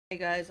Hey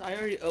guys, I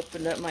already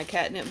opened up my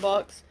catnip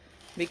box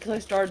because I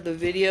started the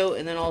video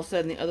and then all of a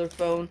sudden the other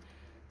phone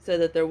said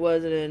that there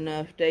wasn't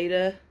enough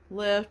data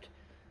left,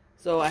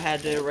 so I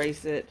had to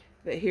erase it.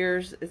 But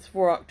it's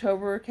for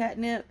October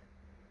catnip,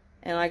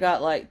 and I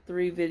got like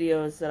 3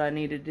 videos that I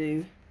need to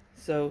do.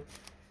 So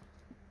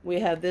we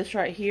have this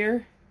right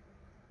here,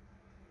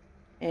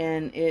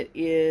 and it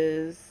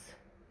is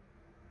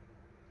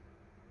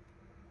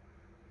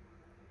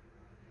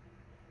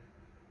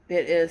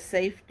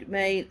safety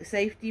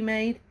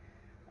made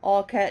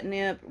all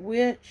catnip,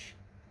 which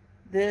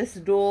this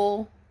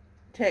dual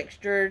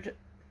textured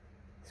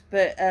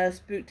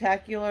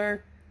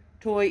spectacular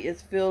toy is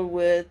filled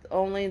with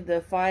only the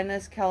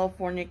finest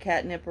California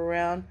catnip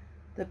around.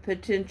 The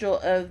potential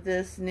of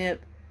this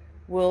nip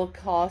will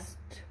cast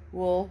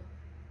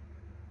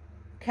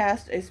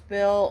a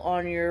spell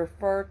on your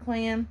fur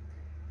clan,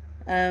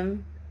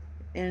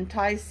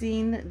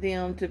 enticing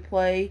them to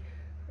play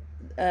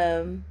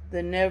the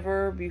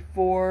never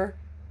before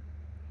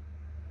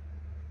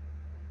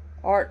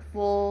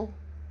artful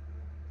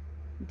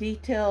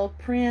detail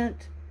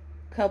print,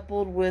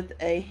 coupled with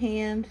a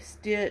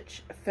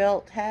hand-stitched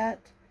felt hat,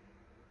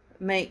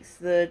 makes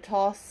the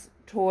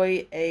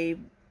toy a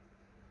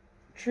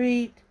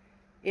treat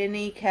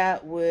any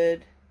cat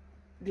would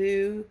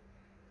do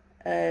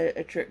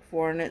a trick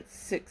for, and it's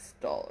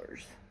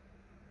 $6.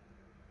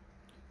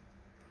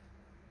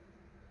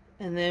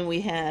 And then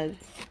we had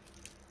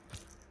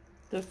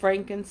the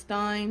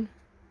Frankenstein,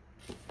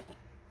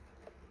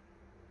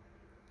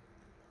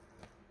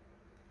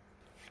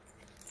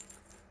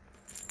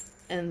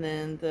 and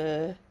then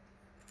the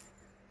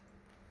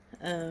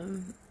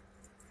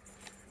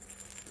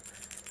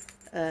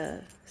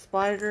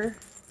spider,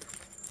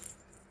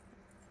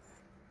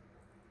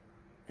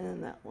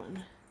 and that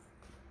one.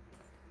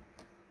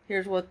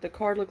 Here's what the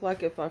card looked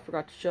like. If I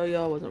forgot to show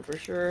y'all, I wasn't for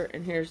sure.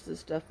 And here's the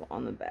stuff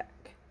on the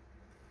back.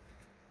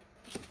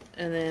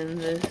 And then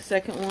the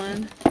second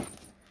one,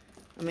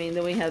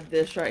 then we have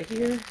this right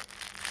here.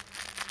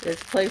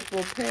 It's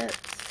Playful Pets,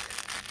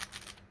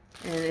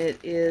 and it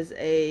is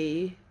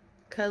a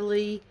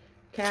cuddly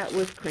cat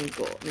with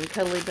crinkle.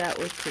 Cuddly bat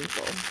with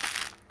crinkle.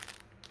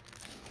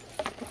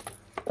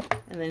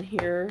 And then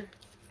here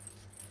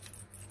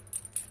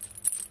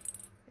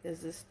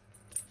is this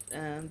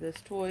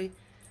toy.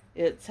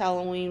 It's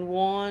Halloween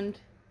wand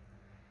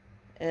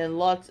and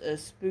lots of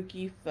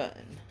spooky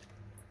fun.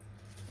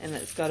 And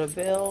it's got a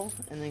bell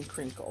and then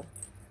crinkle.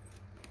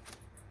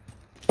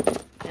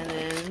 And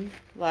then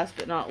last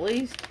but not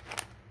least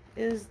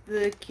is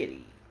the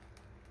kitty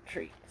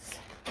treats.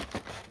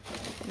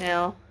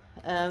 Now,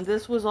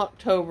 this was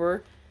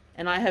October,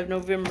 and I have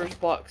November's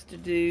box to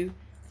do,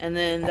 and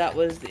then that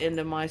was the end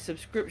of my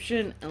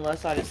subscription,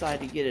 unless I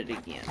decide to get it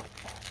again,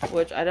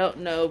 which I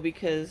don't know,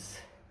 because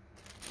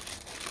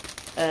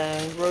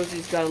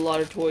Rosie's got a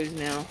lot of toys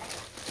now,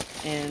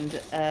 and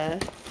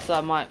so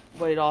I might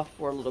wait off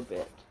for a little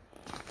bit.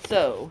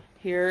 So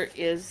here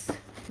is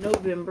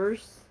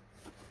November's,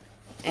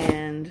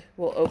 and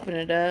we'll open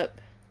it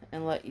up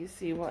and let you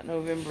see what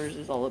November's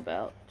is all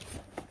about.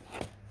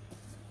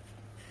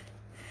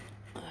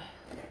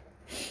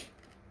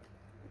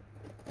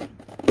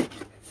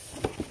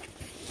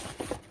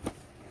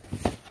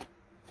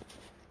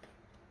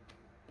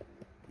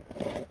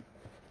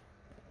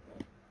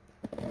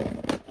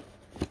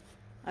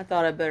 I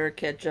thought I better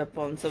catch up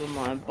on some of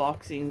my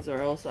unboxings,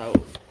 or else I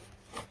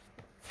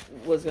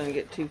was going to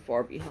get too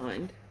far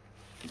behind.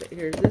 But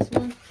here's this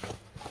one.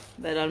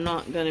 But I'm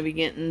not going to be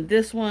getting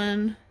this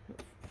one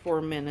for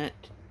a minute.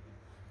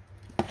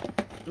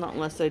 Not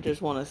unless they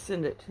just want to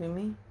send it to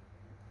me.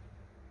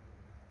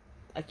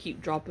 I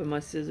keep dropping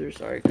my scissors.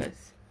 Sorry,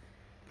 guys.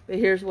 But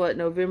here's what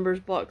November's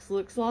box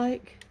looks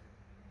like.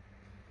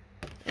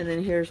 And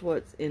then here's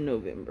what's in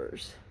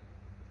November's.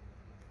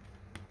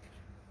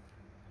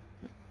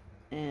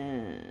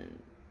 And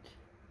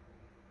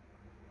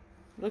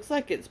looks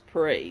like it's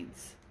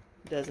parades,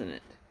 doesn't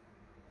it?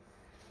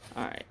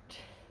 Alright.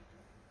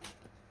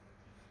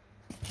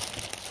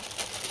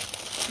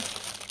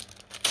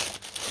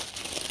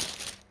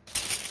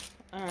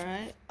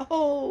 Alright.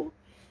 Oh!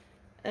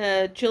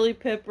 Chili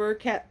pepper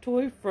cat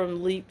toy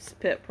from Leap's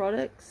Pet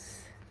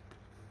Products.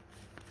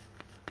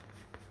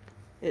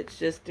 It's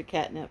just a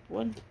catnip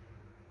one.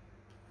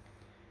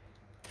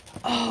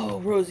 Oh,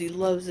 Rosie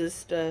loves this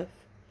stuff.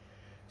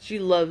 She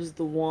loves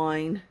the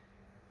wine.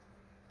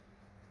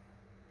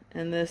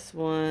 And this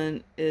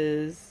one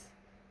is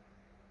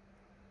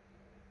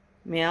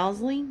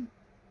Meowsling.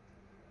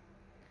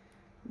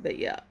 But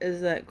yeah,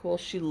 isn't that cool?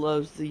 She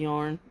loves the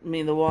yarn.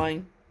 The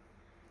wine.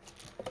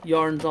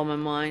 Yarn's on my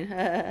mind.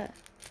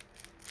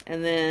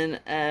 And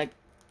then a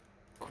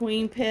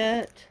Queen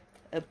Pet,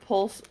 a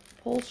pulse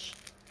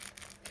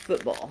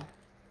football.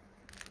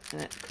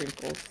 And that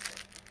crinkles.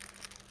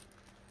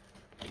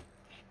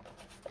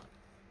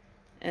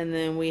 And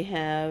then we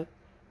have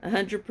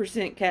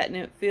 100%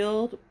 catnip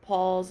filled,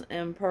 paws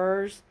and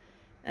purrs,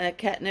 and a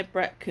catnip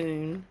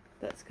raccoon.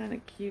 That's kind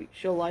of cute.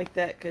 She'll like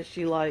that because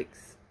she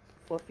likes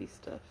fluffy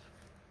stuff.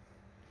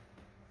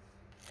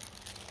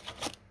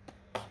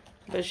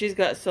 But she's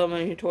got so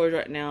many toys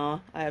right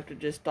now, I have to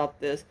just stop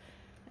this.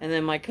 And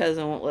then my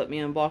cousin won't let me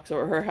unbox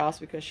over her house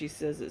because she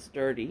says it's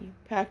dirty.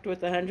 Packed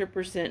with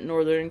 100%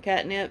 northern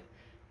catnip,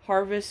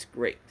 harvest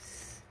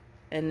grapes.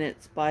 And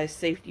it's by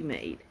Safety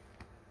Made.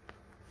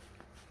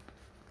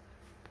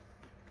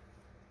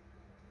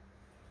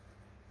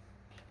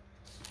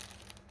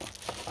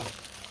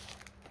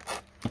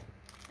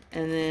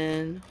 And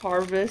then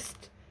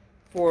Harvest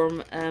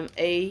from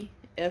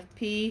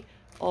AFP,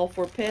 All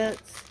for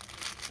Pets.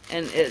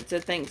 And it's a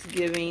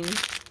Thanksgiving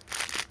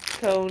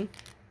cone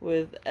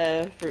with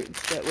fruit and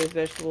stuff, with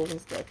vegetables and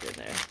stuff in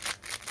there.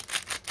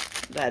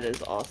 That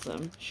is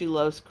awesome. She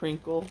loves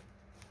crinkle.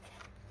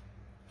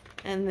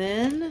 And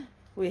then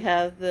we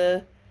have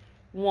the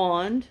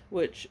wand,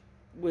 which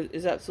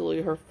is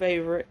absolutely her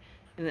favorite,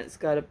 and it's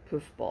got a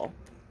poof ball.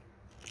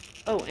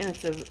 Oh, and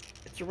it's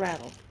a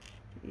rattle.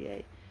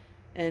 Yay.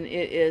 And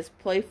it is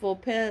Playful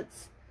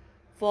Pets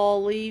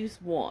Fall Leaves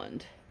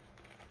Wand.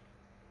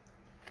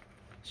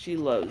 She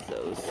loves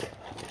those.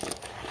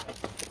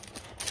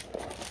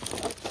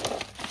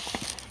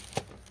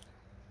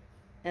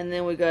 And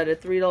then we got a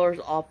 $3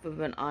 off of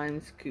an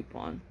Iams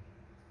coupon.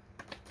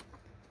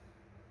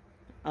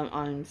 On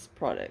Iams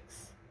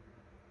products.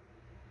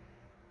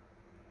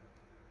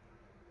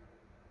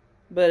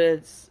 But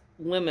it's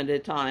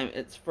limited time.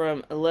 It's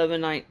from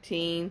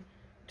 11/19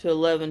 to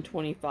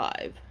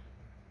 11/25.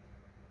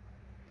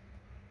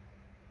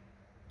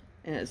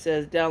 And it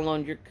says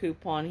download your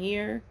coupon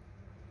here.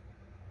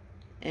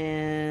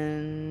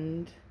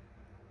 And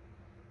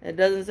it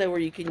doesn't say where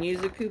you can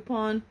use a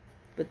coupon.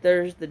 But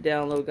there's the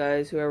download,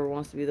 guys. Whoever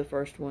wants to be the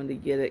first one to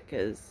get it.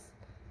 Because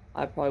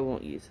I probably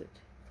won't use it.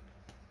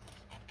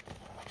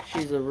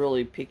 She's a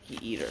really picky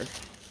eater.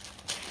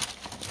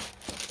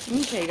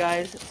 Okay,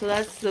 guys.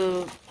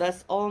 So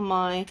that's all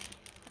my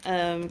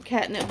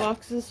catnip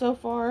boxes so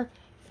far.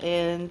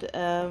 And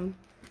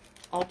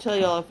I'll tell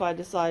y'all if I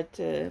decide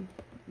to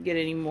get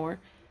any more,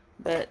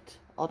 but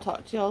I'll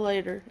talk to y'all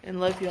later and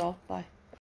love y'all. Bye.